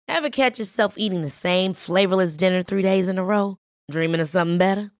Ever catch yourself eating the same flavorless dinner 3 days in a row? Dreaming of something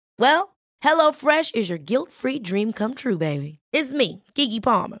better? Well, HelloFresh is your guilt-free dream come true, baby. It's me, Keke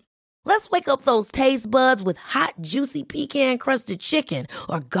Palmer. Let's wake up those taste buds with hot, juicy pecan-crusted chicken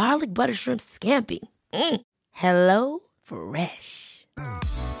or garlic butter shrimp scampi. Hello Fresh.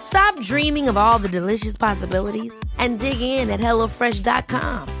 Stop dreaming of all the delicious possibilities and dig in at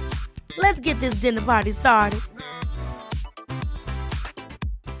HelloFresh.com. Let's get this dinner party started.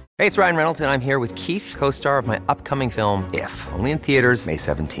 Hey, it's Ryan Reynolds, and I'm here with Keith, co-star of my upcoming film, If, only in theaters May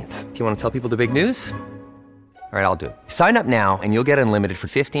 17th. Do you want to tell people the big news? All right, I'll do it. Sign up now and you'll get unlimited for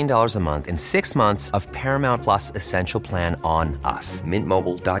 $15 a month and 6 months of Paramount Plus Essential Plan on us.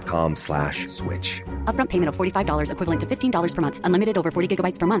 MintMobile.com/switch. Upfront payment of $45 equivalent to $15 per month. Unlimited over 40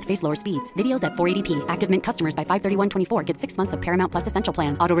 gigabytes per month. Face lower speeds. Videos at 480p. Active Mint customers by 531.24 get 6 months of Paramount Plus Essential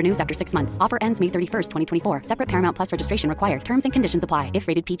Plan. Auto renews after 6 months. Offer ends May 31st, 2024. Separate Paramount Plus registration required. Terms and conditions apply if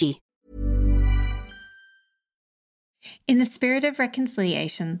rated PG. In the spirit of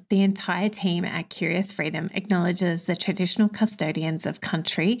reconciliation, the entire team at Curious Freedom acknowledges the traditional custodians of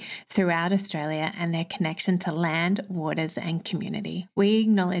country throughout Australia and their connection to land, waters, and community. We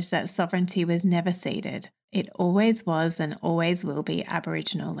acknowledge that sovereignty was never ceded. It always was and always will be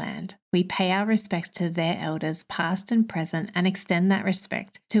Aboriginal land. We pay our respects to their elders, past and present, and extend that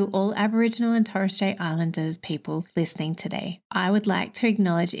respect to all Aboriginal and Torres Strait Islanders people listening today. I would like to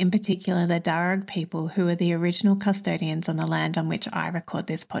acknowledge in particular the Darug people who are the original custodians on the land on which I record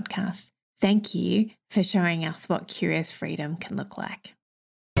this podcast. Thank you for showing us what Curious Freedom can look like.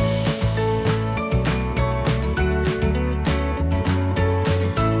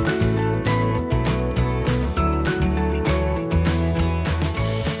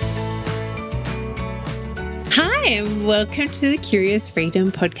 Hi, and welcome to the Curious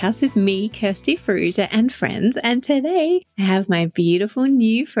Freedom podcast with me, Kirsty Farrugia, and friends. And today I have my beautiful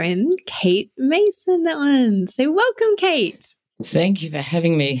new friend, Kate Mason, on. So welcome, Kate. Thank you for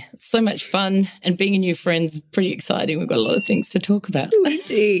having me. It's so much fun, and being a new friend's pretty exciting. We've got a lot of things to talk about. We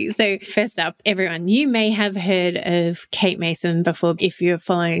do. So first up, everyone, you may have heard of Kate Mason before if you're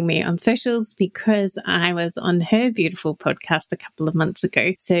following me on socials, because I was on her beautiful podcast a couple of months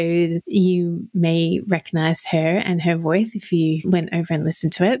ago. So you may recognize her and her voice if you went over and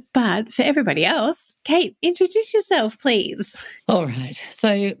listened to it. But for everybody else, Kate, introduce yourself, please. All right.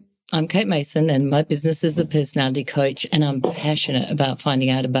 So I'm Kate Mason, and my business is The Personality Coach, and I'm passionate about finding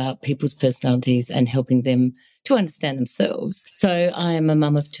out about people's personalities and helping them to understand themselves. So I am a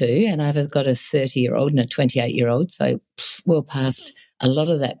mum of two, and I've got a 30-year-old and a 28-year-old, so well past a lot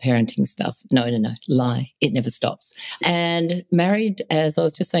of that parenting stuff. No, lie. It never stops. And married, as I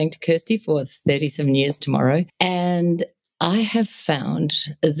was just saying to Kirsty, for 37 years tomorrow. And I have found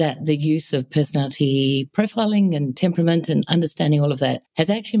that the use of personality profiling and temperament and understanding all of that has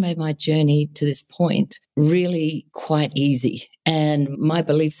actually made my journey to this point really quite easy. And my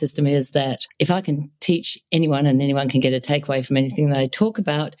belief system is that if I can teach anyone and anyone can get a takeaway from anything that I talk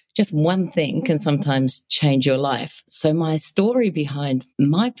about, just one thing can sometimes change your life. So my story behind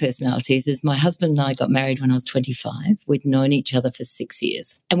my personalities is my husband and I got married when I was 25. We'd known each other for 6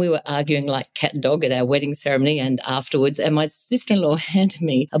 years, and we were arguing like cat and dog at our wedding ceremony and afterwards. And my sister-in-law handed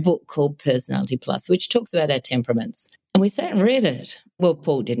me a book called Personality Plus, which talks about our temperaments. And we sat and read it. Well,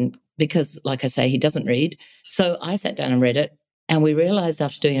 Paul didn't, because like I say, he doesn't read. So I sat down and read it. And we realized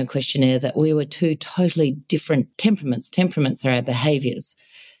after doing a questionnaire that we were two totally different temperaments. Temperaments are our behaviors.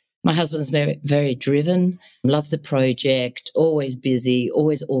 My husband's very, very driven, loves a project, always busy,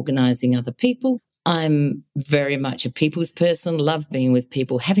 always organizing other people. I'm very much a people's person, love being with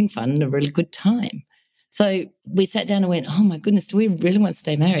people, having fun and a really good time. So we sat down and went, oh my goodness, do we really want to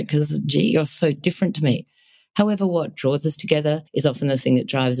stay married? Because, gee, you're so different to me. However, what draws us together is often the thing that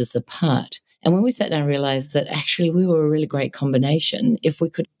drives us apart. And when we sat down and realized that actually we were a really great combination, if we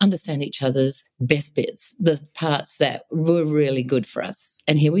could understand each other's best bits, the parts that were really good for us.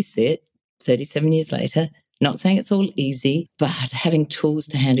 And here we sit 37 years later, not saying it's all easy, but having tools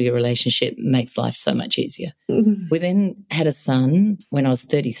to handle your relationship makes life so much easier. Mm-hmm. We then had a son when I was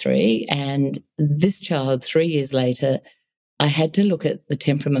 33, and this child 3 years later, I had to look at the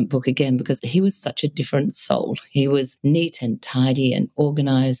temperament book again because he was such a different soul. He was neat and tidy and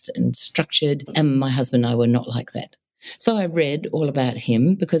organized and structured, and my husband and I were not like that. So I read all about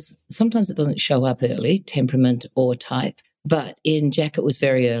him because sometimes it doesn't show up early, temperament or type, but in Jack it was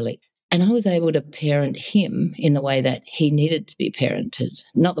very early. And I was able to parent him in the way that he needed to be parented,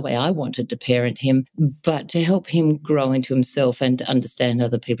 not the way I wanted to parent him, but to help him grow into himself and to understand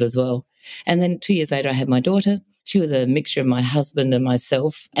other people as well. And then 2 years later, I had my daughter. She was a mixture of my husband and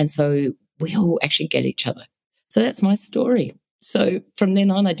myself. And so we all actually get each other. So that's my story. So from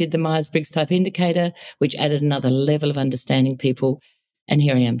then on, I did the Myers-Briggs Type Indicator, which added another level of understanding people. And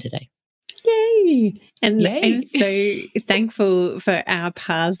here I am today. Yay! And Yay. I'm so thankful for our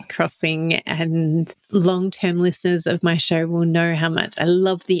paths crossing, and long-term listeners of my show will know how much I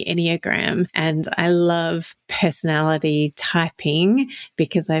love the Enneagram and I love personality typing,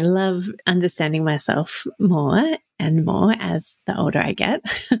 because I love understanding myself more and more as the older I get.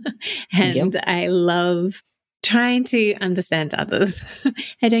 And I love trying to understand others.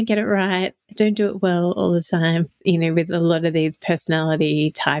 I don't get it right. I don't do it well all the time. You know, with a lot of these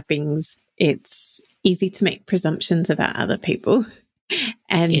personality typings, it's easy to make presumptions about other people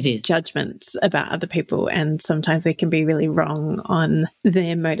and judgments about other people. And sometimes we can be really wrong on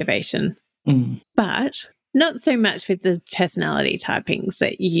their motivation. But not so much with the personality typings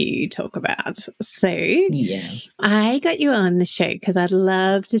that you talk about. So I got you on the show because I'd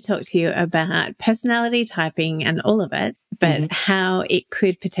love to talk to you about personality typing and all of it, but how it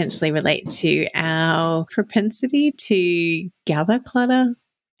could potentially relate to our propensity to gather clutter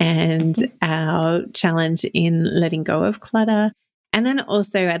and our challenge in letting go of clutter. And then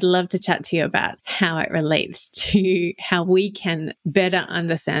also I'd love to chat to you about how it relates to how we can better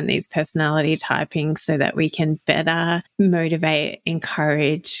understand these personality typings so that we can better motivate,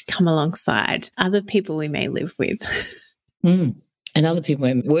 encourage, come alongside other people we may live with. And other people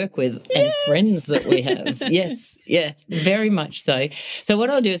we work with and friends that we have. Yes, very much so. So what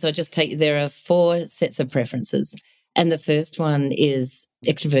I'll do is I'll just take, there are 4 sets of preferences. And the first one is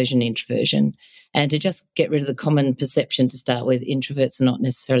extroversion, introversion. And to just get rid of the common perception to start with, introverts are not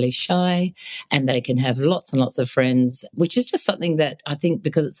necessarily shy and they can have lots and lots of friends, which is just something that I think,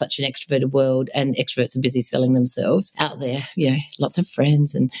 because it's such an extroverted world and extroverts are busy selling themselves out there, you know, lots of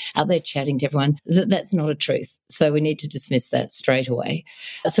friends and out there chatting to everyone, that's not a truth. So we need to dismiss that straight away.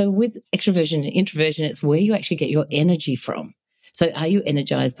 So with extroversion and introversion, it's where you actually get your energy from. So are you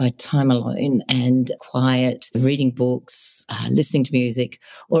energized by time alone and quiet, reading books, listening to music,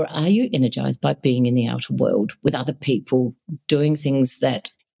 or are you energized by being in the outer world with other people, doing things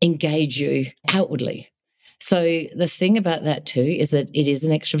that engage you outwardly? So the thing about that too is that it is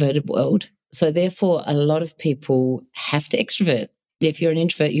an extroverted world. So therefore, a lot of people have to extrovert. If you're an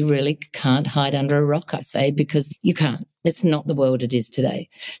introvert, you really can't hide under a rock, I say, because you can't. It's not the world it is today.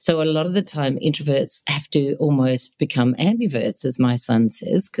 So a lot of the time, introverts have to almost become ambiverts, as my son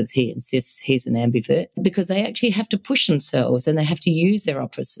says, because he insists he's an ambivert, because they actually have to push themselves and they have to use their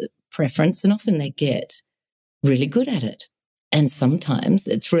opposite preference, and often they get really good at it. And sometimes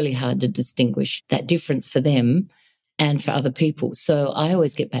it's really hard to distinguish that difference for them and for other people. So I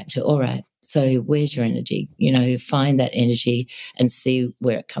always get back to, all right, so where's your energy? You know, find that energy and see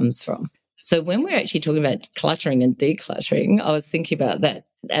where it comes from. So when we're actually talking about cluttering and decluttering, I was thinking about that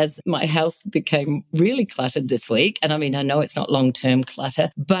as my house became really cluttered this week. And I mean, I know it's not long-term clutter,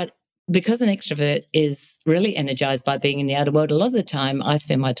 but because an extrovert is really energized by being in the outer world, a lot of the time I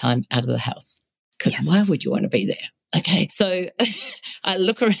spend my time out of the house, because why would you want to be there? Okay, so I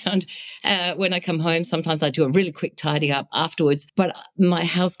look around when I come home. Sometimes I do a really quick tidy up afterwards, but my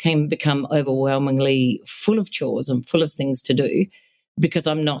house can become overwhelmingly full of chores and full of things to do because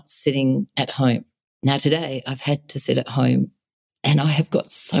I'm not sitting at home. Now today I've had to sit at home and I have got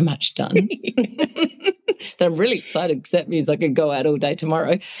so much done that I'm really excited, because that means I could go out all day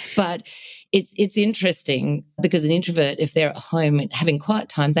tomorrow. But it's interesting because an introvert, if they're at home having quiet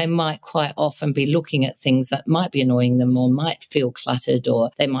time, they might quite often be looking at things that might be annoying them or might feel cluttered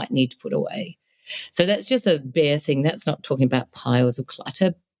or they might need to put away. So that's just a bare thing. That's not talking about piles of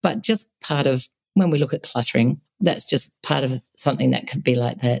clutter, but just part of when we look at cluttering, that's just part of something that could be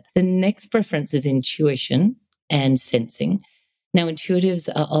like that. The next preference is intuition and sensing. Now, intuitives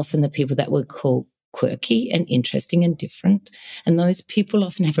are often the people that we call quirky and interesting and different. And those people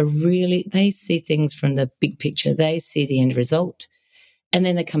often have they see things from the big picture. They see the end result. And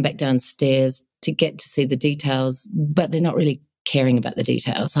then they come back downstairs to get to see the details, but they're not really caring about the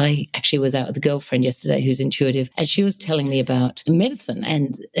details. I actually was out with a girlfriend yesterday who's intuitive, and she was telling me about medicine,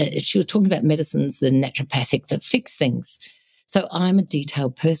 and she was talking about medicines, the naturopathic that fix things. So I'm a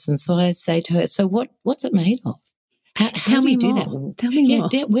detailed person. So I say to her, so what's it made of? How do you do that? Tell me more.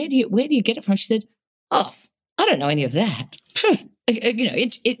 Where do you get it from? She said, oh, I don't know any of that. You know,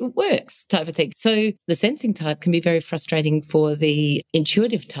 it works type of thing. So the sensing type can be very frustrating for the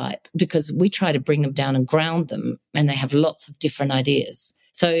intuitive type because we try to bring them down and ground them, and they have lots of different ideas.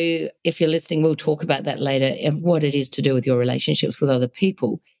 So if you're listening, we'll talk about that later, and what it is to do with your relationships with other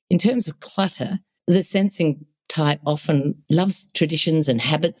people. In terms of clutter, the sensing type often loves traditions and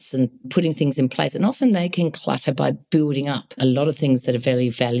habits and putting things in place, and often they can clutter by building up a lot of things that are very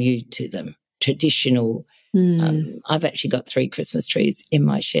valued to them. Traditional I've actually got 3 Christmas trees in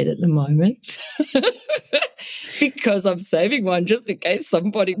my shed at the moment because I'm saving one just in case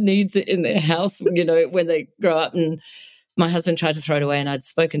somebody needs it in their house, you know, when they grow up. And my husband tried to throw it away, and I'd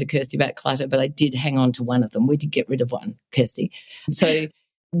spoken to Kirsty about clutter, but I did hang on to one of them. We did get rid of one, Kirsty. So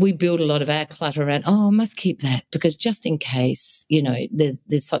we build a lot of our clutter around, I must keep that because just in case, you know,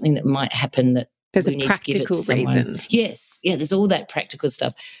 there's something that might happen that there's we a need to give it to practical someone. reason. Yes. Yeah, there's all that practical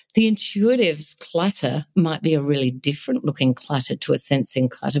stuff. The intuitive's clutter might be a really different looking clutter to a sensing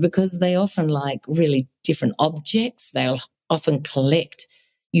clutter because they often like really different objects. They'll often collect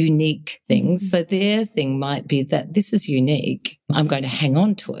unique things. So their thing might be that this is unique. I'm going to hang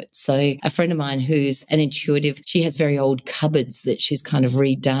on to it. So a friend of mine who's an intuitive, she has very old cupboards that she's kind of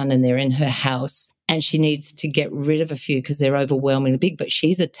redone and they're in her house and she needs to get rid of a few because they're overwhelmingly big, but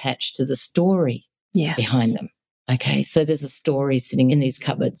she's attached to the story behind them. Okay, so there's a story sitting in these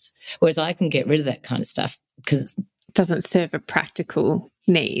cupboards, whereas I can get rid of that kind of stuff because it doesn't serve a practical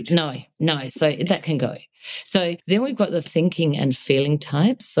need. No, so that can go. So then we've got the thinking and feeling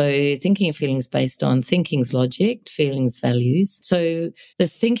types. So thinking and feelings based on thinking's logic, feelings values. So the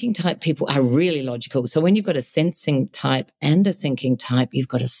thinking type people are really logical. So when you've got a sensing type and a thinking type, you've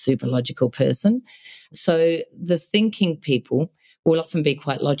got a super logical person. So the thinking people will often be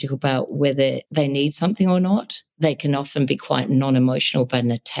quite logical about whether they need something or not. They can often be quite non-emotional about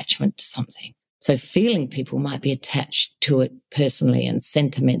an attachment to something. So feeling people might be attached to it personally and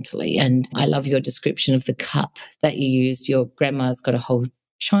sentimentally. And I love your description of the cup that you used. Your grandma's got a whole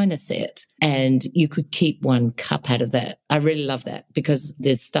china set and you could keep one cup out of that. I really love that because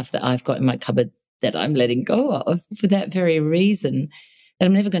there's stuff that I've got in my cupboard that I'm letting go of for that very reason, that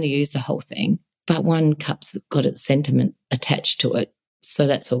I'm never going to use the whole thing. But one cup's got its sentiment attached to it. So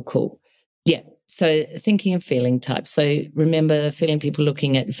that's all cool. Yeah. So thinking and feeling type. So remember, feeling people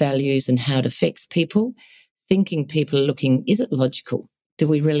looking at values and how it affects people. Thinking people looking, is it logical? Do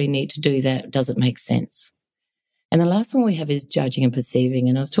we really need to do that? Does it make sense? And the last one we have is judging and perceiving.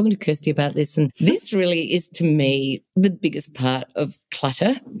 And I was talking to Kirsty about this, and this really is, to me, the biggest part of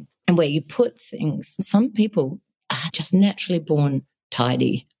clutter and where you put things. Some people are just naturally born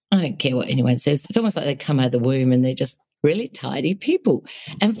tidy. I don't care what anyone says. It's almost like they come out of the womb and they're just really tidy people.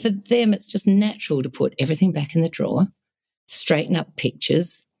 And for them, it's just natural to put everything back in the drawer, straighten up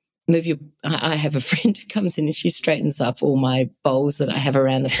pictures, I have a friend who comes in and she straightens up all my bowls that I have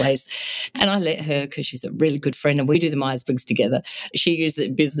around the place. And I let her, because she's a really good friend and we do the Myers-Briggs together. She uses it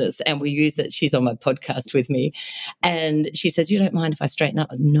in business and we use it. She's on my podcast with me. And she says, you don't mind if I straighten up?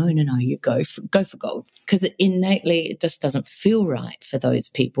 No, you go for gold. Because innately, it just doesn't feel right for those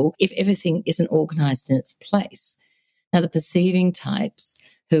people if everything isn't organised in its place. Now, the perceiving types,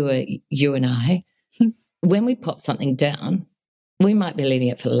 who are you and I, when we pop something down, we might be leaving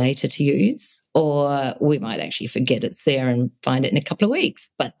it for later to use, or we might actually forget it's there and find it in a couple of weeks.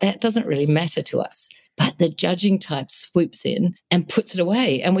 But that doesn't really matter to us. But the judging type swoops in and puts it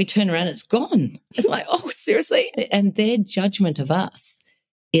away, and we turn around, it's gone. It's like, oh, seriously? And their judgment of us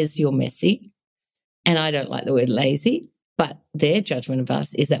is you're messy. And I don't like the word lazy, but their judgment of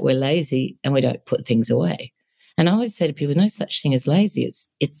us is that we're lazy and we don't put things away. And I always say to people, no such thing as lazy.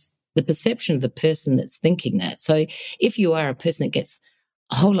 It's the perception of the person that's thinking that. So if you are a person that gets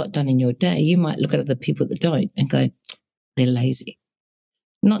a whole lot done in your day, you might look at other people that don't and go, they're lazy.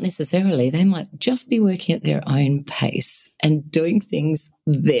 Not necessarily. They might just be working at their own pace and doing things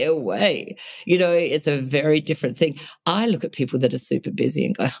their way. You know, it's a very different thing. I look at people that are super busy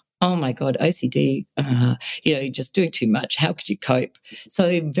and go, oh my God, OCD, just doing too much. How could you cope?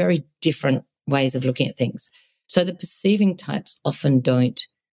 So very different ways of looking at things. So the perceiving types often don't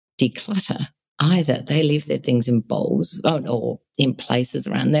declutter either. They leave their things in bowls or in places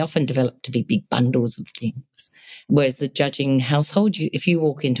around. They often develop to be big bundles of things. Whereas the judging household, if you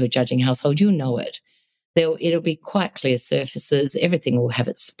walk into a judging household, you'll know it. It'll be quite clear surfaces. Everything will have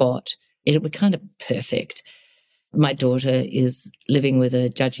its spot. It'll be kind of perfect. My daughter is living with a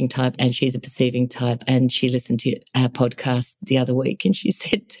judging type and she's a perceiving type, and she listened to our podcast the other week and she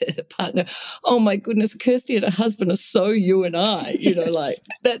said to her partner, oh my goodness, Kirsty and her husband are so you and I, like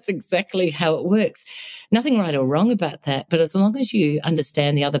that's exactly how it works. Nothing right or wrong about that, but as long as you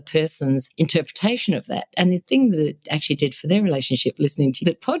understand the other person's interpretation of that. And the thing that it actually did for their relationship listening to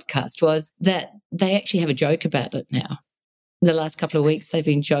the podcast was that they actually have a joke about it now. The last couple of weeks, they've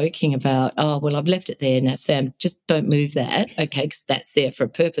been joking about, oh, well, I've left it there. Now, Sam, just don't move that, okay, because that's there for a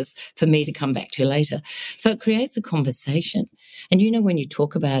purpose for me to come back to later. So it creates a conversation. And, when you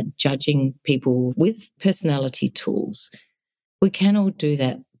talk about judging people with personality tools, we can all do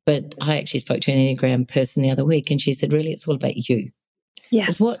that. But I actually spoke to an Enneagram person the other week and she said, really, it's all about you. Yes.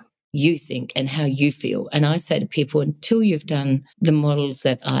 It's what you think and how you feel. And I say to people, until you've done the models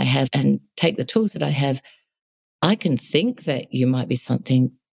that I have and take the tools that I have, I can think that you might be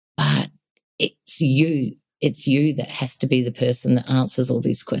something, but it's you. It's you that has to be the person that answers all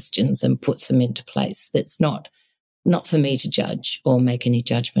these questions and puts them into place. That's not for me to judge or make any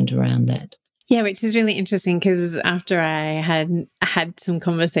judgment around that. Yeah, which is really interesting because after I had some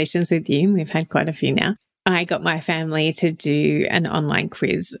conversations with you, we've had quite a few now, I got my family to do an online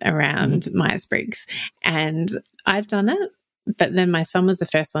quiz around Myers-Briggs, and I've done it, but then my son was the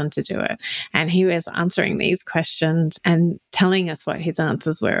first one to do it, and he was answering these questions and telling us what his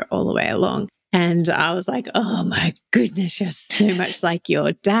answers were all the way along. And I was like, oh my goodness, you're so much like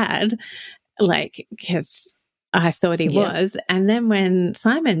your dad, like, because I thought he was. And then when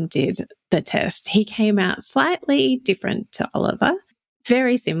Simon did the test, he came out slightly different to Oliver,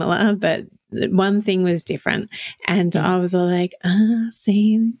 very similar, but one thing was different. And I was like,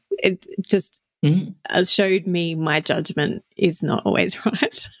 see, it just showed me my judgment is not always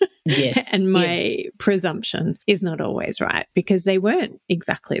right. Yes. And my presumption is not always right because they weren't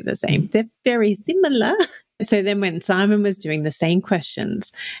exactly the same. They're very similar. So then when Simon was doing the same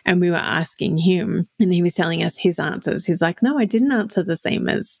questions and we were asking him and he was telling us his answers, he's like, no, I didn't answer the same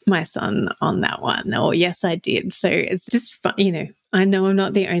as my son on that one. Or yes, I did. So it's just fun. You know, I know I'm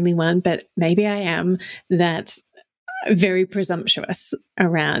not the only one, but maybe I am that very presumptuous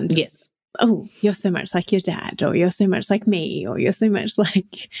around. Yes. Oh, you're so much like your dad, or you're so much like me, or you're so much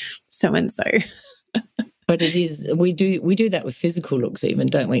like so-and-so. But it is, we do that with physical looks even,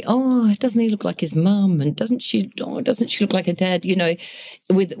 don't we? Oh, doesn't he look like his mum? And doesn't she look like her dad? You know,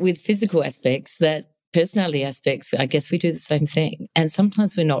 with physical aspects, that personality aspects, I guess we do the same thing. And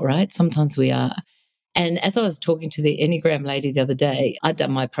sometimes we're not right, sometimes we are. And as I was talking to the Enneagram lady the other day, I'd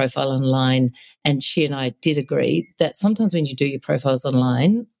done my profile online, and she and I did agree that sometimes when you do your profiles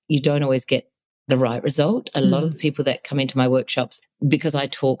online, you don't always get the right result. A lot of the people that come into my workshops, because I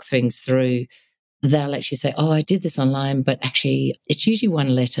talk things through, they'll actually say, oh, I did this online, but actually it's usually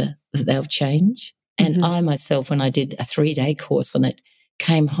one letter that they'll change. And I myself, when I did a 3-day course on it,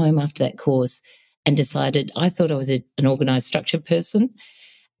 came home after that course and decided I thought I was an organised, structured person,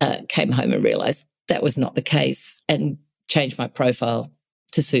 came home and realised that was not the case, and changed my profile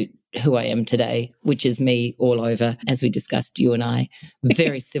to suit who I am today, which is me all over, as we discussed, you and I,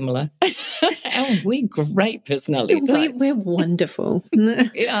 very similar. And we're great personality types. We're wonderful.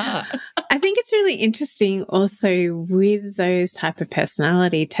 We are. I think it's really interesting also with those type of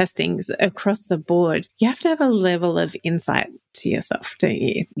personality testings across the board. You have to have a level of insight to yourself, don't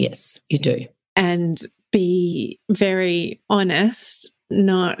you? Yes, you do. And be very honest,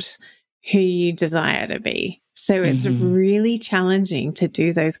 not who you desire to be. So it's really challenging to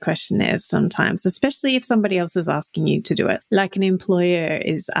do those questionnaires sometimes, especially if somebody else is asking you to do it, like an employer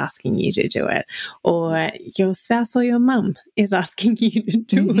is asking you to do it, or your spouse or your mum is asking you to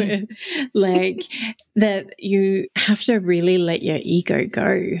do it. Like that, you have to really let your ego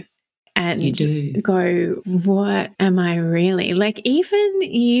go. And you do go, what am I really? Like, even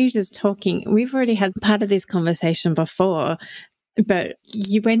you just talking, we've already had part of this conversation before, but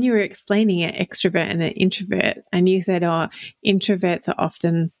when you were explaining an extrovert and an introvert, and you said, oh, introverts are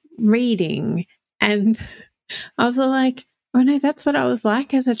often reading. And I was like, oh no, that's what I was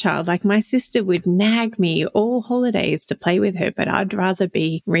like as a child. Like, my sister would nag me all holidays to play with her, but I'd rather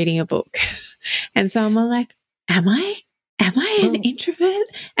be reading a book. And so I'm like, am I an introvert?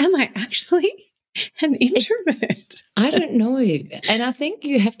 Am I actually an introvert? I don't know. And I think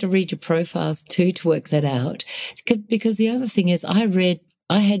you have to read your profiles too to work that out. Because the other thing is, I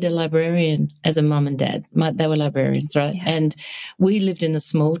had a librarian as a mum and dad. They were librarians, right? Yeah. And we lived in a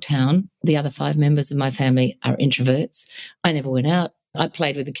small town. The other 5 members of my family are introverts. I never went out. I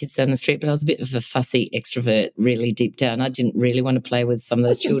played with the kids down the street, but I was a bit of a fussy extrovert, really deep down. I didn't really want to play with some of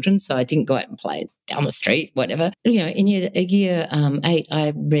those children, so I didn't go out and play down the street, whatever. You know, in year 8,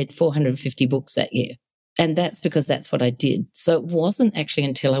 I read 450 books that year. And that's because that's what I did. So it wasn't actually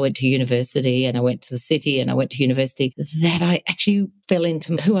until I went to university and I went to the city and I went to university that I actually fell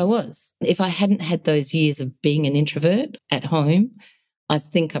into who I was. If I hadn't had those years of being an introvert at home, I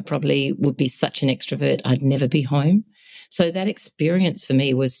think I probably would be such an extrovert I'd never be home. So that experience for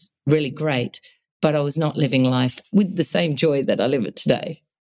me was really great, but I was not living life with the same joy that I live it today.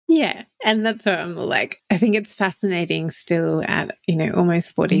 Yeah. And that's what I'm like, I think it's fascinating still at,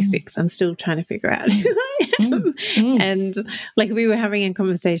 almost 46. I'm still trying to figure out who I am. And like, we were having a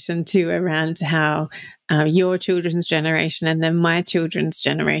conversation too around how your children's generation and then my children's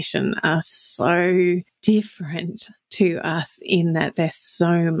generation are so different to us in that they're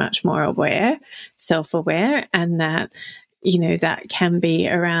so much more aware, self-aware, and that that can be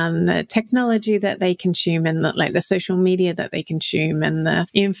around the technology that they consume and the social media that they consume and the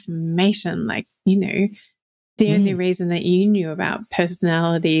information, the only reason that you knew about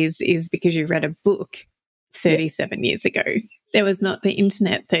personalities is because you read a book 37 years ago. There was not the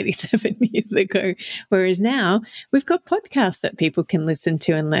internet 37 years ago. Whereas now we've got podcasts that people can listen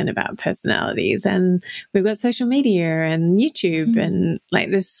to and learn about personalities. And we've got social media and YouTube and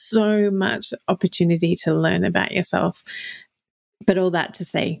there's so much opportunity to learn about yourself. But all that to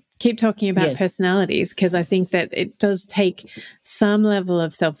say, keep talking about personalities, because I think that it does take some level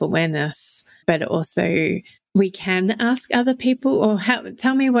of self-awareness, but also we can ask other people, or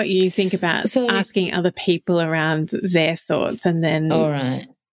tell me what you think about asking other people around their thoughts and then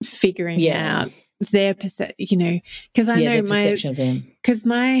figuring out their perception, because I know because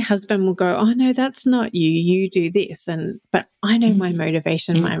my husband will go, oh no, that's not you, you do this. But I know my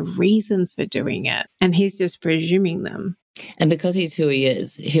motivation, my reasons for doing it. And he's just presuming them. And because he's who he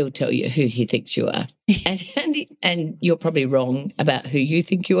is, he'll tell you who he thinks you are. And you're probably wrong about who you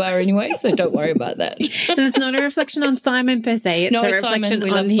think you are anyway, so don't worry about that. And it's not a reflection on Simon per se. It's a reflection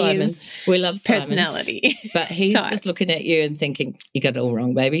on his personality. But he's just looking at you and thinking, you got it all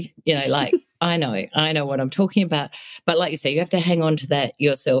wrong, baby. I know what I'm talking about. But like you say, you have to hang on to that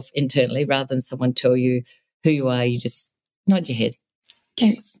yourself internally rather than someone tell you who you are. You just nod your head.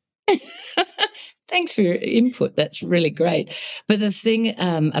 Thanks. Thanks for your input. That's really great. But the thing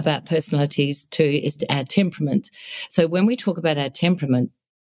about personalities too is our temperament. So when we talk about our temperament,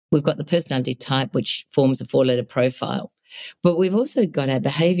 we've got the personality type, which forms a 4-letter profile, but we've also got our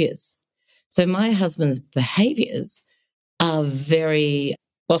behaviours. So my husband's behaviours are very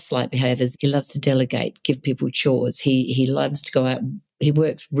boss-like behaviours. He loves to delegate, give people chores. He loves to go out. He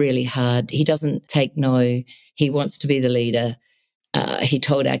works really hard. He doesn't take no. He wants to be the leader. He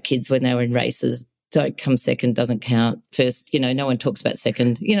told our kids when they were in races, don't come second, doesn't count. First, no one talks about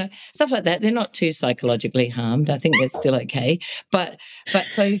second, stuff like that. They're not too psychologically harmed. I think they're still okay. But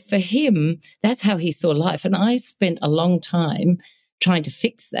so for him, that's how he saw life. And I spent a long time trying to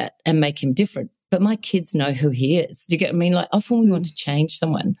fix that and make him different. But my kids know who he is. Do you get what I mean? Often we want to change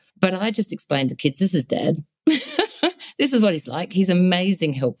someone. But I just explained to kids, this is Dad. This is what he's like. He's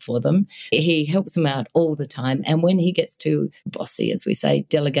amazing help for them. He helps them out all the time. And when he gets too bossy, as we say,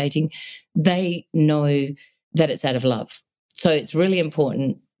 delegating, they know that it's out of love. So it's really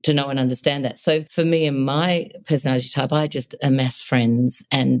important to know and understand that. So for me and my personality type, I just amass friends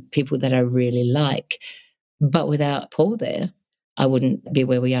and people that I really like. But without Paul there, I wouldn't be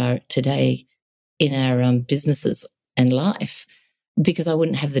where we are today in our businesses and life, because I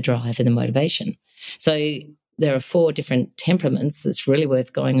wouldn't have the drive and the motivation. So there are 4 different temperaments that's really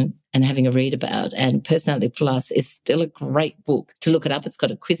worth going and having a read about. And Personality Plus is still a great book to look it up. It's got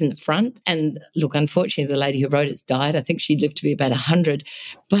a quiz in the front. And look, unfortunately, the lady who wrote it's died. I think she lived to be about 100,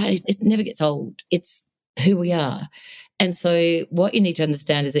 but it never gets old. It's who we are. And so what you need to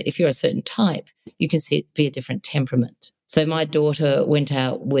understand is that if you're a certain type, you can see it be a different temperament. So my daughter went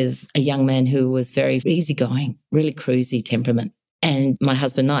out with a young man who was very easygoing, really cruisy temperament. And my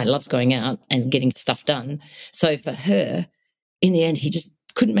husband and I loves going out and getting stuff done. So for her, in the end, he just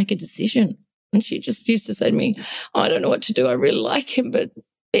couldn't make a decision. And she just used to say to me, I don't know what to do. I really like him, but,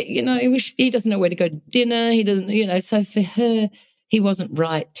 he doesn't know where to go to dinner. He doesn't, so for her, he wasn't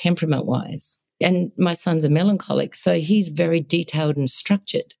right temperament-wise. And my son's a melancholic, so he's very detailed and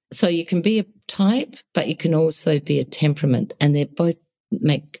structured. So you can be a type, but you can also be a temperament. And they're both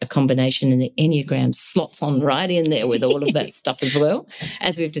make a combination, and the Enneagram slots on right in there with all of that stuff as well,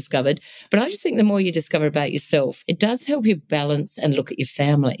 as we've discovered. But I just think the more you discover about yourself, it does help you balance and look at your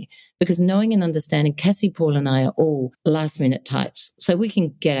family, because knowing and understanding, Cassie, Paul and I are all last-minute types. So we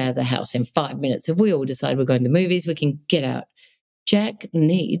can get out of the house in 5 minutes. If we all decide we're going to movies, we can get out. Jack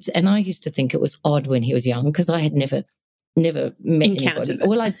needs, and I used to think it was odd when he was young because I had never met anybody.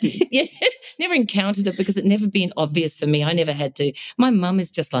 Well, I did. Yeah, never encountered it because it never been obvious for me. I never had to. My mum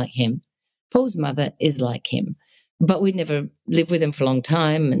is just like him. Paul's mother is like him. But we'd never lived with him for a long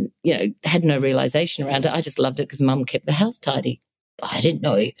time and, had no realization around it. I just loved it because Mum kept the house tidy. I didn't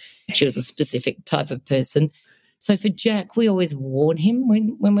know she was a specific type of person. So for Jack, we always warn him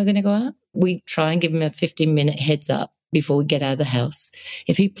when we're going to go out. We try and give him a 15-minute heads up before we get out of the house.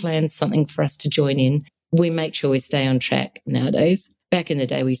 If he plans something for us to join in, we make sure we stay on track nowadays. Back in the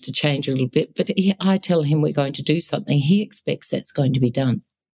day, we used to change a little bit, but I tell him we're going to do something. He expects that's going to be done.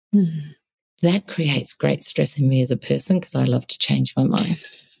 That creates great stress in me as a person because I love to change my mind.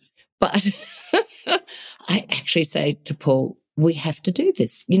 But I actually say to Paul, we have to do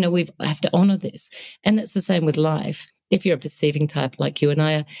this. We have to honour this. And that's the same with life. If you're a perceiving type like you and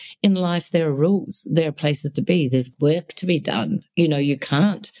I are, in life there are rules, there are places to be, there's work to be done. You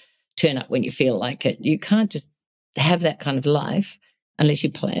can't turn up when you feel like it. You can't just have that kind of life unless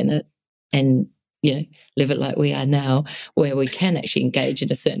you plan it and, live it like we are now, where we can actually engage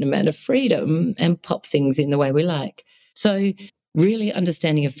in a certain amount of freedom and pop things in the way we like. So really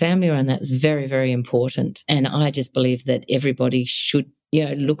understanding your family around that is very, very important. And I just believe that everybody should,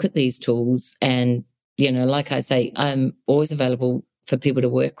 look at these tools. And, like I say, I'm always available for people to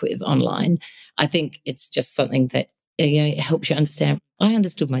work with online. I think it's just something that, it helps you understand. I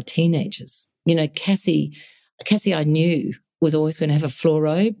understood my teenagers. Cassie I knew was always going to have a floor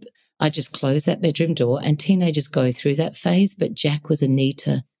robe. I just closed that bedroom door, and teenagers go through that phase. But Jack was a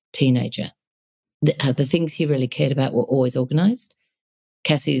neater teenager. The things he really cared about were always organised.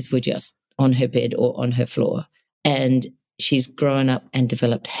 Cassie's were just on her bed or on her floor. And she's grown up and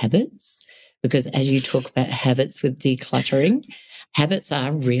developed habits, because as you talk about habits with decluttering, habits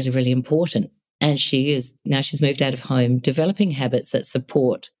are really, really important. And she's moved out of home, developing habits that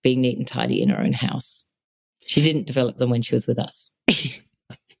support being neat and tidy in her own house. She didn't develop them when she was with us.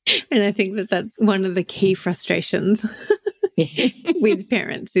 And I think that's one of the key frustrations with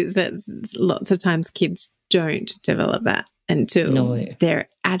parents, is that lots of times kids don't develop that until they're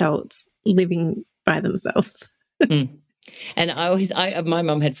adults living by themselves. And my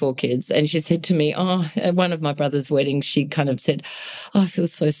mum had 4 kids, and she said to me, at one of my brother's weddings, she kind of said, I feel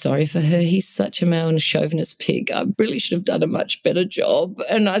so sorry for her. He's such a male and chauvinist pig. I really should have done a much better job.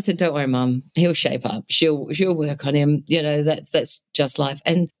 And I said, don't worry, Mum, he'll shape up. She'll work on him. That's just life.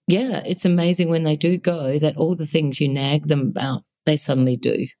 And yeah, it's amazing when they do go, that all the things you nag them about, they suddenly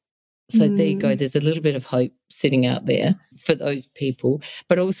do. So there you go. There's a little bit of hope sitting out there for those people.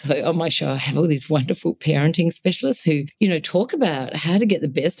 But also on my show, I have all these wonderful parenting specialists who, talk about how to get the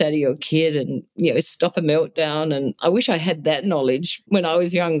best out of your kid and, stop a meltdown. And I wish I had that knowledge when I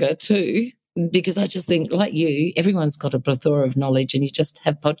was younger too, because I just think, like you, everyone's got a plethora of knowledge, and you just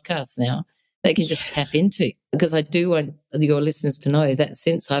have podcasts now they can just tap into. Because I do want your listeners to know that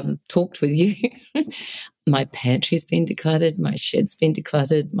since I've talked with you, my pantry's been decluttered, my shed's been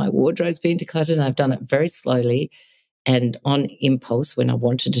decluttered, my wardrobe's been decluttered, and I've done it very slowly and on impulse when I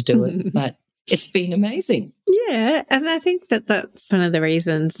wanted to do it. But it's been amazing. Yeah, and I think that that's one of the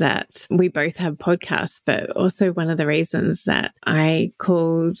reasons that we both have podcasts, but also one of the reasons that I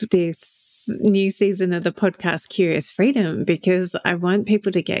called this new season of the podcast Curious Freedom, because I want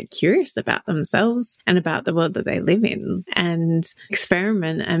people to get curious about themselves and about the world that they live in, and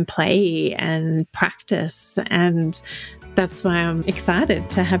experiment and play and practice. And that's why I'm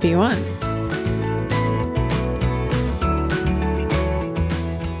excited to have you on.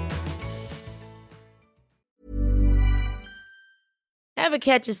 Ever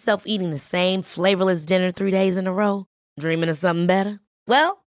catch yourself eating the same flavorless dinner 3 days in a row? Dreaming of something better?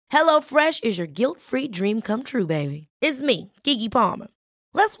 Well, HelloFresh is your guilt-free dream come true, baby. It's me, Keke Palmer.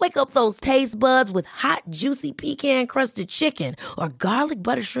 Let's wake up those taste buds with hot, juicy pecan-crusted chicken or garlic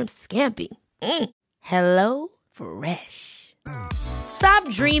butter shrimp scampi. Hello Fresh. Stop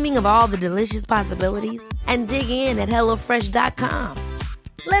dreaming of all the delicious possibilities and dig in at HelloFresh.com.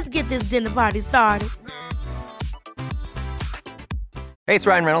 Let's get this dinner party started. Hey, it's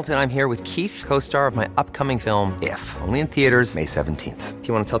Ryan Reynolds, and I'm here with Keith, co-star of my upcoming film, If, only in theaters May 17th. Do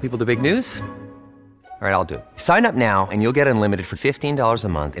you want to tell people the big news? All right, I'll do it. Sign up now and you'll get unlimited for $15 a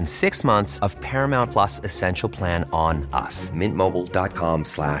month and 6 months of Paramount Plus Essential Plan on us.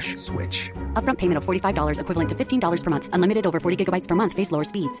 MintMobile.com/switch. Upfront payment of $45 equivalent to $15 per month. Unlimited over 40 gigabytes per month. Face lower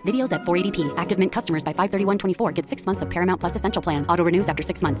speeds. Videos at 480p. Active Mint customers by 531.24 get 6 months of Paramount Plus Essential Plan. Auto renews after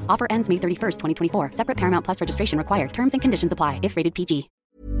 6 months. Offer ends May 31st, 2024. Separate Paramount Plus registration required. Terms and conditions apply if rated PG.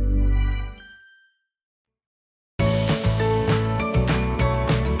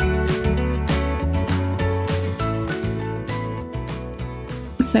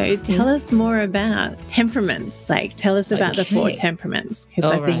 So tell us more about temperaments. Tell us about the 4 temperaments,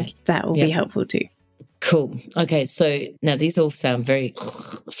 because I think that will be helpful too. Cool. Okay, so now these all sound very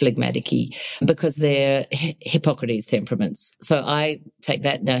phlegmatic-y because they're Hippocrates temperaments. So I take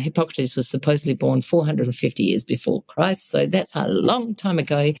that. Now, Hippocrates was supposedly born 450 years before Christ, so that's a long time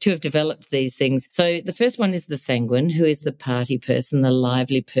ago to have developed these things. So the first one is the sanguine, who is the party person, the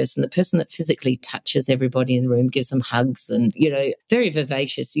lively person, the person that physically touches everybody in the room, gives them hugs and, very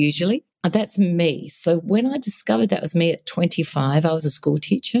vivacious usually. That's me. So when I discovered that was me at 25, I was a school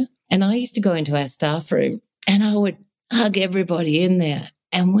teacher. And I used to go into our staff room and I would hug everybody in there.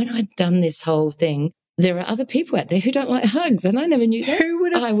 And when I'd done this whole thing, there are other people out there who don't like hugs, and I never knew that. Who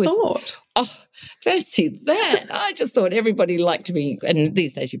would have thought? Oh, fancy that. I just thought everybody liked to be, and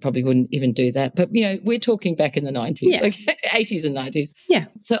these days you probably wouldn't even do that, but, we're talking back in the 90s, like 80s and 90s. Yeah.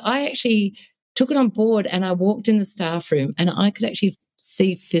 So I actually took it on board, and I walked in the staff room, and I could actually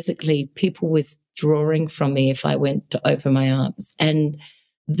see physically people withdrawing from me if I went to open my arms. And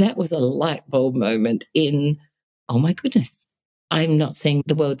that was a light bulb moment in, oh my goodness, I'm not seeing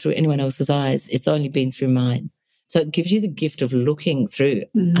the world through anyone else's eyes. It's only been through mine. So it gives you the gift of looking through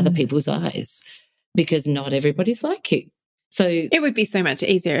other people's eyes, because not everybody's like you. So it would be so much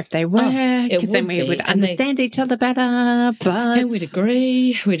easier if they were, because then we would understand each other better. But and we'd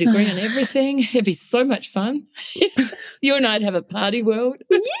agree on everything. It'd be so much fun. You and I'd have a party world.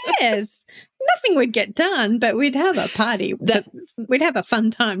 Yes. Nothing would get done, but we'd have a party. We'd have a fun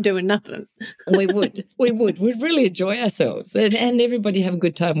time doing nothing. We would. We'd really enjoy ourselves, and everybody have a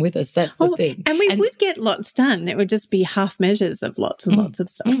good time with us. That's the thing. And we would get lots done. It would just be half measures of lots and lots of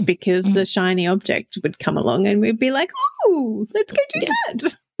stuff, because the shiny object would come along and we'd be like, oh, let's go do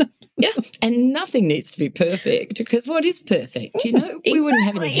that. Yeah, and nothing needs to be perfect, because what is perfect? We wouldn't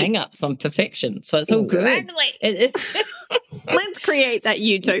have any hang-ups on perfection, so it's all good. Let's create that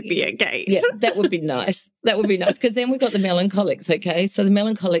utopia, Kate. Yeah, that would be nice. Because then we've got the melancholics, okay? So the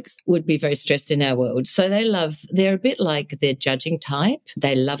melancholics would be very stressed in our world. So they're a bit like their judging type.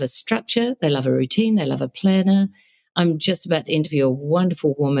 They love a structure, they love a routine, they love a planner. I'm just about to interview a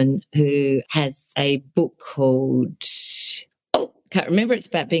wonderful woman who has a book called... can't remember. It's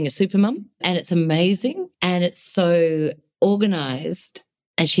about being a supermum, and it's amazing, and it's so organised,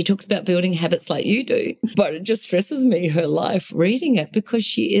 and she talks about building habits like you do, but it just stresses me, her life, reading it, because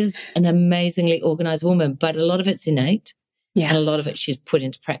she is an amazingly organised woman, but a lot of it's innate, and a lot of it she's put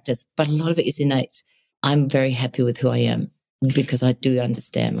into practice, but a lot of it is innate. I'm very happy with who I am, because I do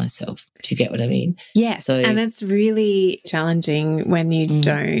understand myself. Do you get what I mean? Yes. And it's really challenging when you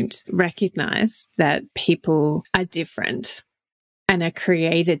don't recognise that people are different and are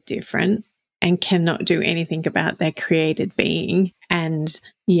created different and cannot do anything about their created being. And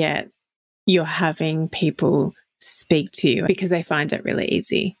yet you're having people speak to you because they find it really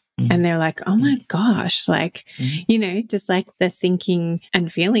easy. And they're like, oh my gosh, like, just like the thinking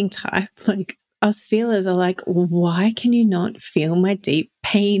and feeling type, like us feelers are like, why can you not feel my deep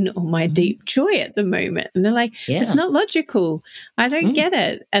pain or my deep joy at the moment? And they're like, it's not logical. I don't get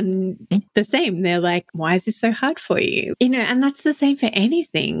it. And the same, they're like, why is this so hard for you? And that's the same for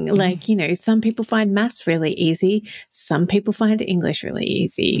anything. Like, some people find maths really easy. Some people find English really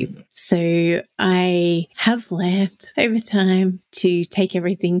easy. So I have learned over time to take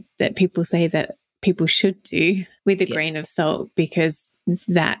everything that people say that people should do with a grain of salt, because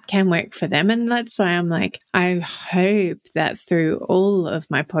that can work for them. And that's why I'm like, I hope that through all of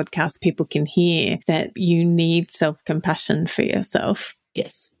my podcasts, people can hear that you need self-compassion for yourself.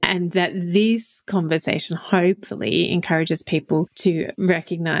 Yes. And that this conversation hopefully encourages people to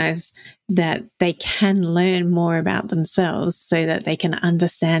recognize that they can learn more about themselves, so that they can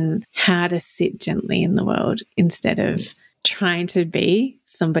understand how to sit gently in the world instead of trying to be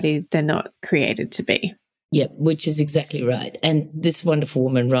somebody they're not created to be. Yeah, which is exactly right. And this wonderful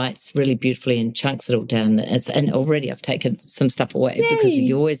woman writes really beautifully and chunks it all down. And already I've taken some stuff away, because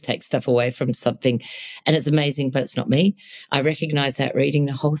you always take stuff away from something, and it's amazing, but it's not me. I recognize that reading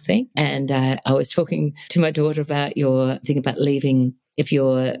the whole thing. And I was talking to my daughter about your thing about leaving. If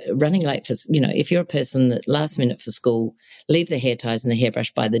you're running late for, if you're a person that last minute for school, leave the hair ties and the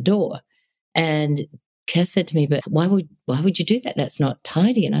hairbrush by the door. And Cass said to me, but why would you do that? That's not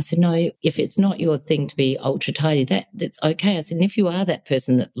tidy. And I said, no, if it's not your thing to be ultra tidy, that's okay. I said, and if you are that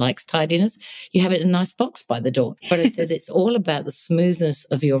person that likes tidiness, you have it in a nice box by the door. But I said, it's all about the smoothness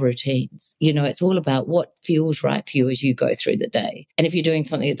of your routines. It's all about what feels right for you as you go through the day. And if you're doing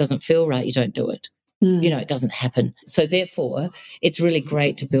something that doesn't feel right, you don't do it. It doesn't happen. So therefore, it's really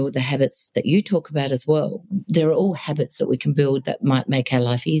great to build the habits that you talk about as well. There are all habits that we can build that might make our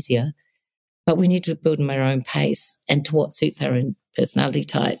life easier. But we need to build them at our own pace and to what suits our own personality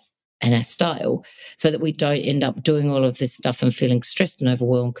type and our style, so that we don't end up doing all of this stuff and feeling stressed and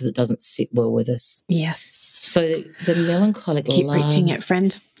overwhelmed because it doesn't sit well with us. Yes. So the melancholic Keep reaching it,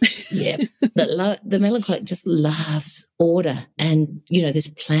 friend. Yeah. The melancholic just loves order and, this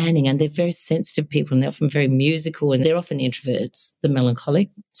planning, and they're very sensitive people, and they're often very musical, and they're often introverts, the melancholic.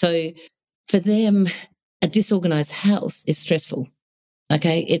 So for them, a disorganized house is stressful.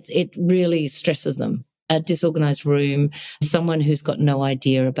 Okay, it really stresses them. A disorganized room, someone who's got no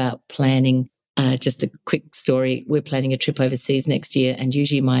idea about planning Just a quick story. We're planning a trip overseas next year. And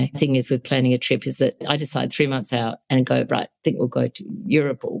usually my thing is with planning a trip is that I decide 3 months out and go, right, I think we'll go to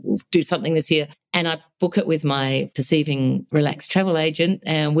Europe or we'll do something this year. And I book it with my Perceiving Relaxed travel agent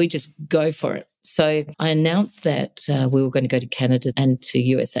and we just go for it. So I announced that we were going to go to Canada and to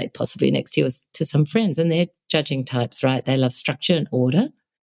USA possibly next year to some friends. And they're judging types, right? They love structure and order.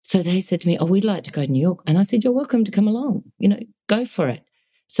 So they said to me, we'd like to go to New York. And I said, you're welcome to come along, go for it.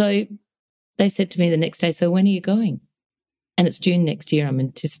 So they said to me the next day, so when are you going? And it's June next year. I'm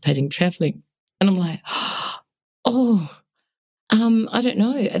anticipating traveling. And I'm like, I don't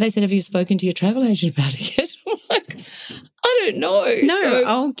know. They said, have you spoken to your travel agent about it yet? I'm like, I don't know. No, so,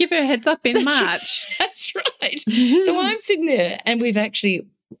 I'll give her a heads up in March. That's right. So I'm sitting there and we've actually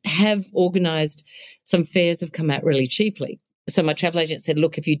have organised some fares have come out really cheaply. So my travel agent said,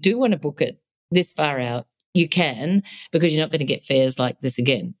 look, if you do want to book it this far out, you can, because you're not going to get fares like this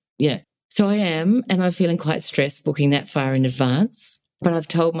again. So I am, and I'm feeling quite stressed booking that far in advance. But I've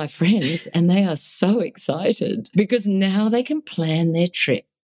told my friends and they are so excited because now they can plan their trip.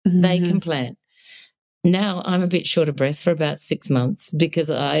 Mm-hmm. They can plan. Now I'm a bit short of breath for about 6 months because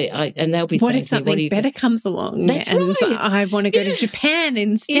and they'll be saying, what if something better comes along? That's and right. I want to go to Japan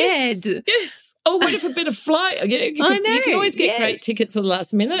instead. Yes. Oh, what if a better flight? You can always get great tickets at the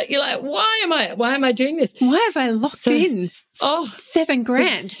last minute. You're like, why am I doing this? Why have I locked in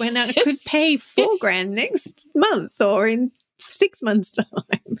 $7,000 when I could pay $4,000 next month or in 6 months'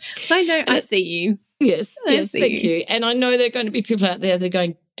 time? I know. I see you. Yes, thank you. And I know there are going to be people out there that are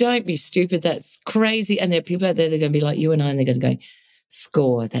going, don't be stupid, that's crazy. And there are people out there that are going to be like you and I, and they're going to go,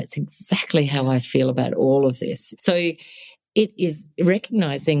 score, that's exactly how I feel about all of this. So it is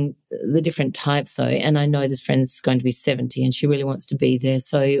recognising the different types, though, and I know this friend's going to be 70 and she really wants to be there.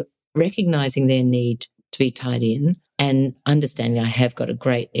 So recognising their need to be tied in and understanding I have got a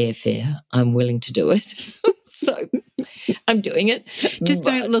great airfare, I'm willing to do it. So I'm doing it. Just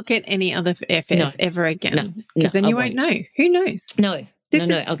don't look at any other airfares ever again, because then you won't know. Who knows? No.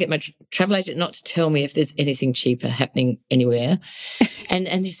 I'll get my travel agent not to tell me if there's anything cheaper happening anywhere.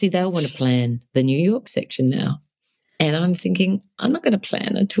 And you see, they'll want to plan the New York section now. And I'm thinking, I'm not going to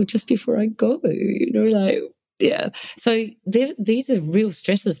plan until just before I go, So these are real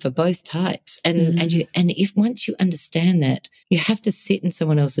stresses for both types. And if once you understand that, you have to sit in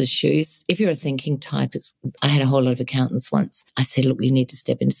someone else's shoes. If you're a thinking type, I had a whole lot of accountants once. I said, look, you need to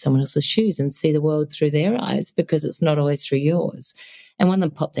step into someone else's shoes and see the world through their eyes because it's not always through yours. And one of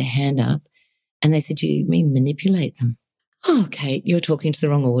them popped their hand up and they said, you mean manipulate them? Oh, Kate, you're talking to the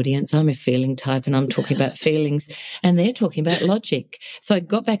wrong audience. I'm a feeling type and I'm talking about feelings and they're talking about logic. So I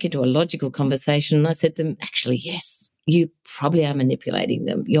got back into a logical conversation and I said to them, actually, yes, you probably are manipulating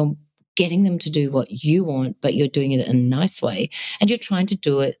them. You're getting them to do what you want, but you're doing it in a nice way and you're trying to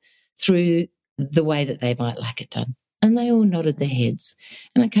do it through the way that they might like it done. And they all nodded their heads.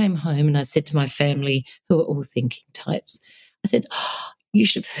 And I came home and I said to my family, who are all thinking types, I said, you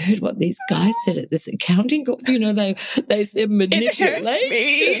should have heard what these guys said at this accounting course. They said manipulation. It hurt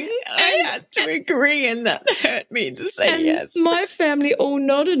me. I had to agree, and that hurt me to say yes. My family all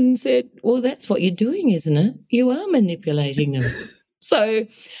nodded and said, well, that's what you're doing, isn't it? You are manipulating them. So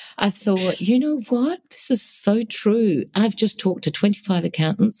I thought, you know what? This is so true. I've just talked to 25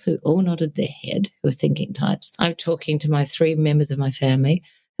 accountants who all nodded their head, who are thinking types. I'm talking to my 3 members of my family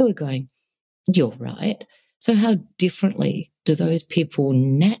who are going, you're right. So how differently do those people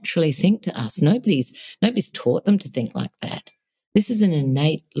naturally think to us? Nobody's taught them to think like that. This is an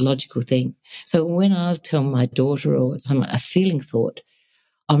innate logical thing. So when I tell my daughter or a feeling thought,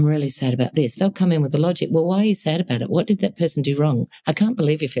 I'm really sad about this, they'll come in with the logic. Well, why are you sad about it? What did that person do wrong? I can't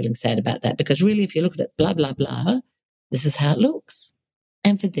believe you're feeling sad about that because really if you look at it, blah, blah, blah, this is how it looks.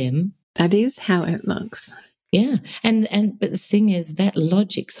 And for them, that is how it looks. Yeah. But the thing is that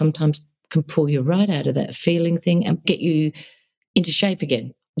logic sometimes can pull you right out of that feeling thing and get you into shape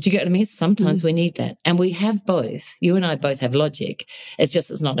again. Do you get what I mean? Sometimes we need that. And we have both. You and I both have logic. It's just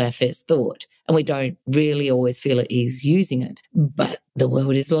it's not our first thought. And we don't really always feel at ease using it. But the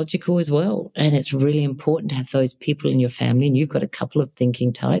world is logical as well. And it's really important to have those people in your family. And you've got a couple of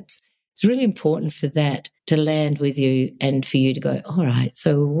thinking types. It's really important for that to land with you and for you to go, all right,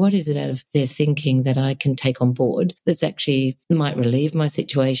 so what is it out of their thinking that I can take on board that's actually might relieve my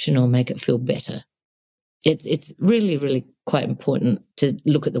situation or make it feel better? It's really, really quite important to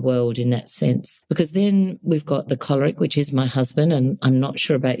look at the world in that sense, because then we've got the choleric, which is my husband, and I'm not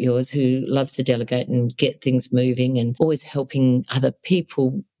sure about yours, who loves to delegate and get things moving and always helping other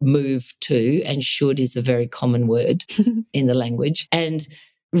people move too, and should is a very common word in the language. And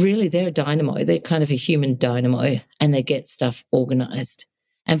really, they're a dynamo. They're kind of a human dynamo and they get stuff organised.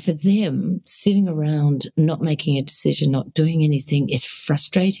 And for them, sitting around, not making a decision, not doing anything is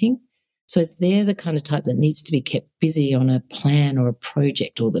frustrating. So they're the kind of type that needs to be kept busy on a plan or a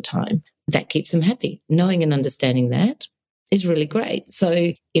project all the time. That keeps them happy. Knowing and understanding that is really great.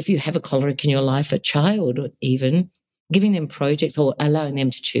 So if you have a choleric in your life, a child, or even giving them projects or allowing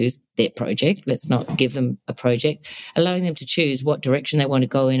them to choose their project, let's not give them a project, allowing them to choose what direction they want to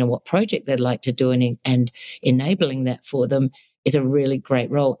go in and what project they'd like to do and enabling that for them is a really great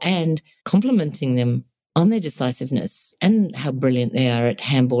role, and complimenting them on their decisiveness and how brilliant they are at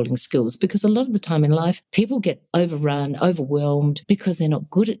handballing skills. Because a lot of the time in life, people get overrun, overwhelmed because they're not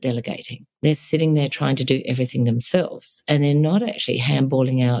good at delegating. They're sitting there trying to do everything themselves, and they're not actually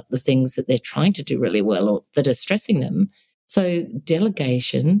handballing out the things that they're trying to do really well or that are stressing them. So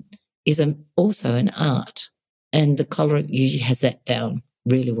delegation is also an art, and the choleric usually has that down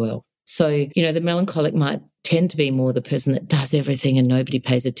really well. So, the melancholic might tend to be more the person that does everything and nobody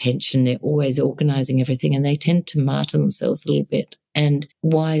pays attention. They're always organizing everything, and they tend to martyr themselves a little bit. And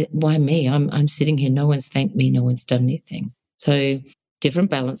why me? I'm sitting here. No one's thanked me. No one's done anything. So different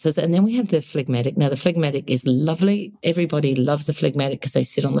balances. And then we have the phlegmatic. Now, the phlegmatic is lovely. Everybody loves the phlegmatic because they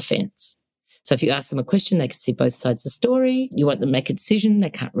sit on the fence. So if you ask them a question, they can see both sides of the story. You want them to make a decision. They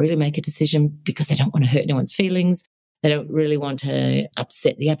can't really make a decision because they don't want to hurt anyone's feelings. They don't really want to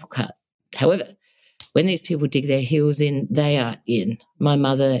upset the apple cart. However, when these people dig their heels in, they are in. My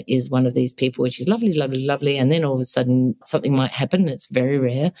mother is one of these people, and she's lovely, lovely, lovely. And then all of a sudden something might happen, and it's very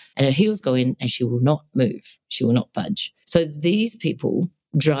rare, and her heels go in and she will not move. She will not budge. So these people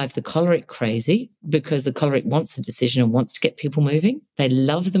drive the choleric crazy because the choleric wants a decision and wants to get people moving. They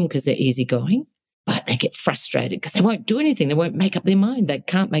love them because they're easygoing, but they get frustrated because they won't do anything. They won't make up their mind. They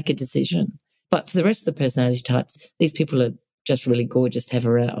can't make a decision. But for the rest of the personality types, these people are just really gorgeous to have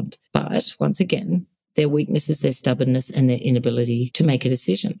around. But once again, their weakness is their stubbornness and their inability to make a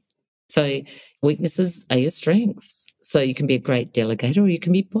decision. So weaknesses are your strengths. So you can be a great delegator, or you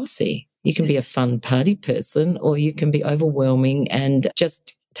can be bossy. You can be a fun party person, or you can be overwhelming and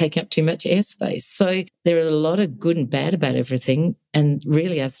just taking up too much airspace. So there are a lot of good and bad about everything. And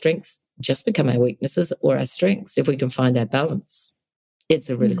really our strengths just become our weaknesses or our strengths if we can find our balance. It's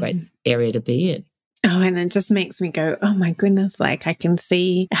a really great area to be in. Oh, and it just makes me go, oh my goodness, like I can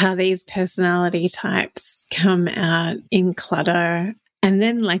see how these personality types come out in clutter. And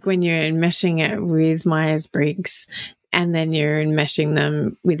then like when you're enmeshing it with Myers-Briggs, and then you're enmeshing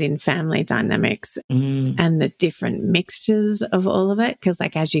them within family dynamics and the different mixtures of all of it. Because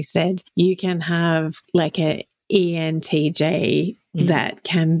like, as you said, you can have like a ENTJ that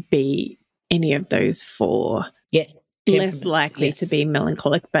can be any of those four. Yeah. Less likely to be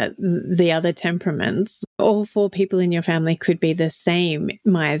melancholic, but the other temperaments, all four people in your family could be the same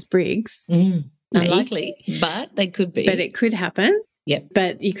Myers-Briggs. Unlikely, but they could be. But it could happen. Yep.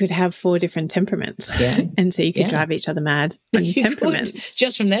 But you could have four different temperaments. Yeah. And so you could drive each other mad in your temperaments. Could,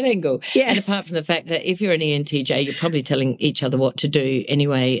 just from that angle. Yeah. And apart from the fact that if you're an ENTJ, you're probably telling each other what to do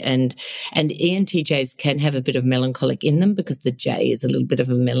anyway. And ENTJs can have a bit of melancholic in them because the J is a little bit of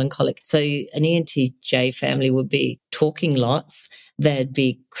a melancholic. So an ENTJ family would be talking lots, they'd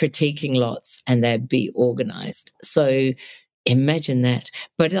be critiquing lots, and they'd be organized. So imagine that.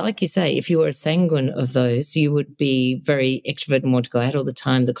 But like you say, if you were a sanguine of those, you would be very extrovert and want to go out all the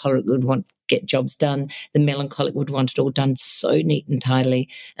time. The choleric would want to get jobs done. The melancholic would want it all done so neat and tidily.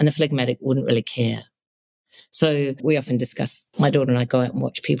 And the phlegmatic wouldn't really care. So we often discuss, my daughter and I go out and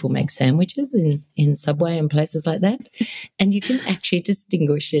watch people make sandwiches in Subway and places like that. And you can actually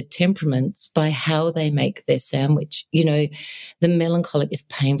distinguish their temperaments by how they make their sandwich. The melancholic is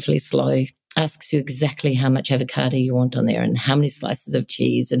painfully slow, asks you exactly how much avocado you want on there and how many slices of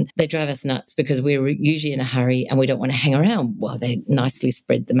cheese. And they drive us nuts because we're usually in a hurry and we don't want to hang around while they nicely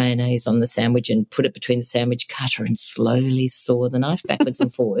spread the mayonnaise on the sandwich and put it between the sandwich cutter and slowly saw the knife backwards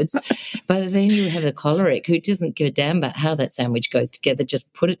and forwards. But then you have the choleric who doesn't give a damn about how that sandwich goes together.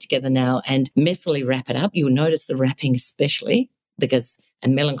 Just put it together now and messily wrap it up. You'll notice the wrapping especially because a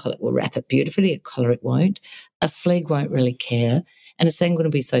melancholic will wrap it beautifully, a choleric won't. A phleg won't really care. And a sanguine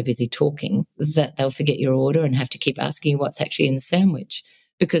will be so busy talking that they'll forget your order and have to keep asking you what's actually in the sandwich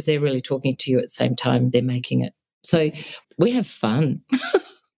because they're really talking to you at the same time they're making it. So we have fun.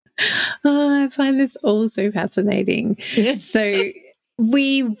 I find this all so fascinating. Yes. So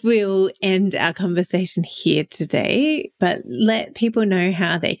we will end our conversation here today, but let people know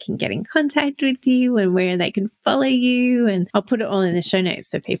how they can get in contact with you and where they can follow you. And I'll put it all in the show notes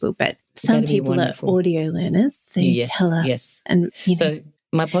for people, but some people are audio learners. So tell us. Yes. And, So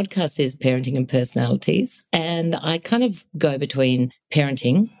my podcast is Parenting and Personalities, and I kind of go between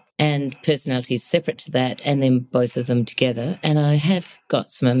parenting and personality is separate to that, and then both of them together. And I have got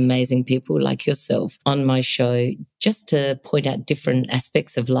some amazing people like yourself on my show just to point out different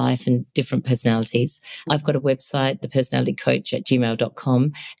aspects of life and different personalities. I've got a website,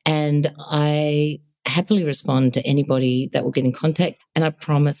 thepersonalitycoach@gmail.com, and I happily respond to anybody that will get in contact. And I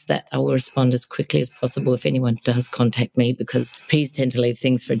promise that I will respond as quickly as possible if anyone does contact me, because P's tend to leave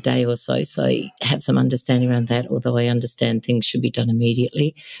things for a day or so. So have some understanding around that, although I understand things should be done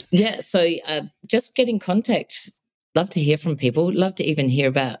immediately. Yeah, so just get in contact. Love to hear from people. Love to even hear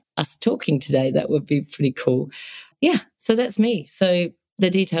about us talking today. That would be pretty cool. Yeah, so that's me. So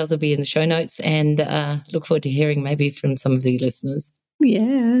the details will be in the show notes, and look forward to hearing maybe from some of the listeners.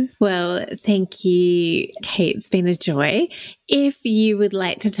 Yeah. Well, thank you, Kate. It's been a joy. If you would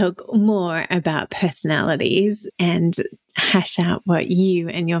like to talk more about personalities and hash out what you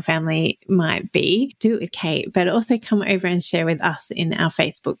and your family might be, do it with Kate, but also come over and share with us in our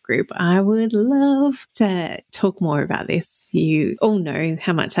Facebook group. I would love to talk more about this. You all know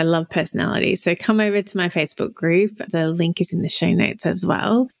how much I love personalities, so come over to my Facebook group. The link is in the show notes as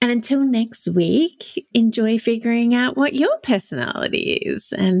well. And until next week, enjoy figuring out what your personality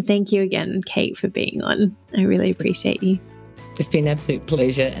is. And thank you again, Kate, for being on. I really appreciate you. It's been an absolute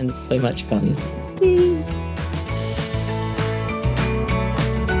pleasure and so much fun. Yay.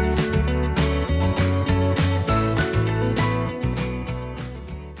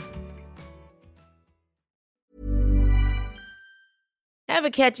 Ever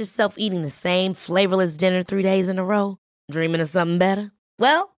catch yourself eating the same flavorless dinner 3 days in a row? Dreaming of something better?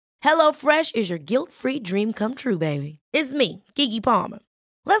 Well, HelloFresh is your guilt-free dream come true, baby. It's me, Keke Palmer.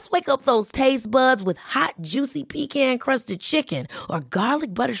 Let's wake up those taste buds with hot, juicy pecan-crusted chicken or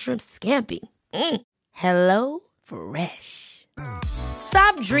garlic butter shrimp scampi. Hello Fresh.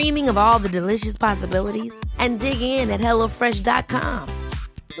 Stop dreaming of all the delicious possibilities and dig in at HelloFresh.com.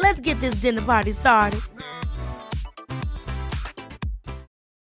 Let's get this dinner party started.